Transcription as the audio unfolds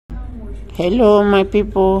Hello my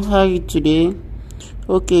people, how are you today?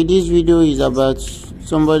 Okay, this video is about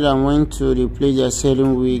somebody that went to the place they're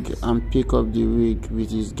selling wig and pick up the wig with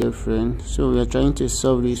his girlfriend. So we are trying to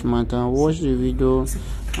solve this matter. Watch the video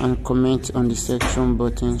and comment on the section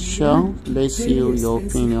button. Share, let's see your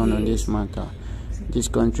opinion on this matter. This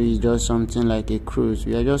country is just something like a cruise.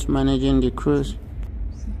 We are just managing the cruise.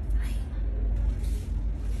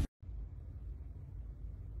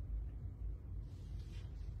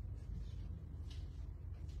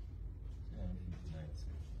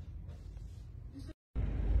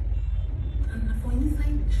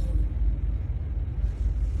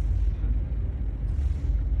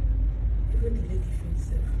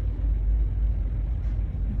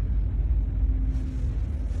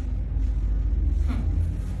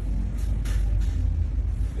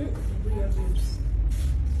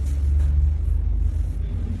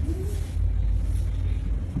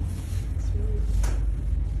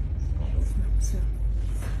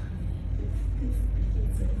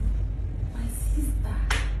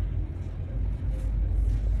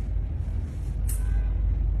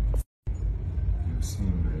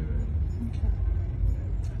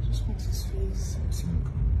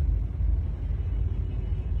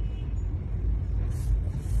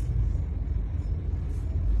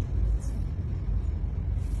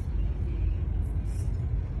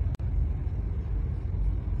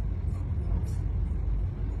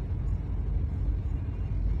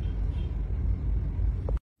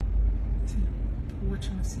 Watch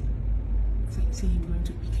and see. Say you're going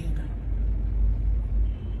to pick her now.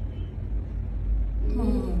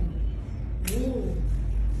 Oh.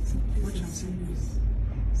 See, watch and see.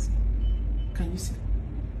 See. Can you see?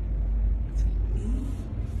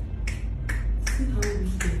 See how we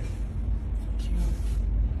get.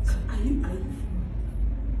 Are you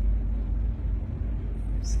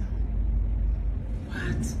So,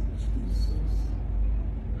 what? Jesus.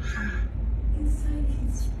 Inside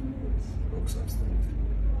his food. Looks upstairs.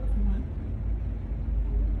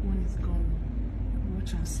 One is gone.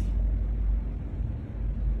 Watch and see.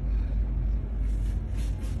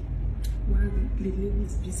 While the lady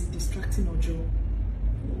is busy distracting Ojo. Oh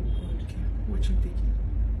God, okay. Watch him take it.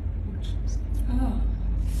 Watch. Ah.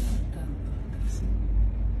 See.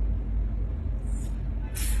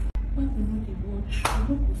 Why we not dey watch? I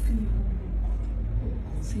don't go feel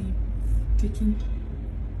it. See him taking.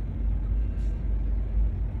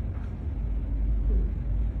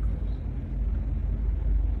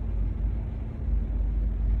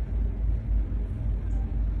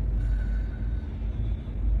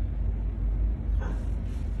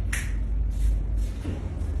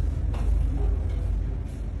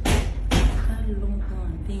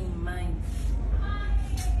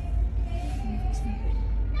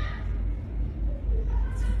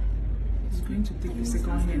 Going to take the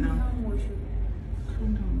second here now.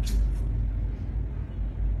 Calm down, Joe.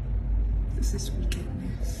 This is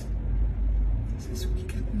wickedness. This is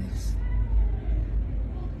wickedness.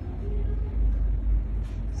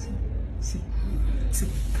 See.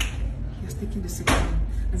 He has taken the second one.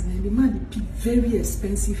 As in, the man picked very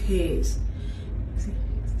expensive hairs.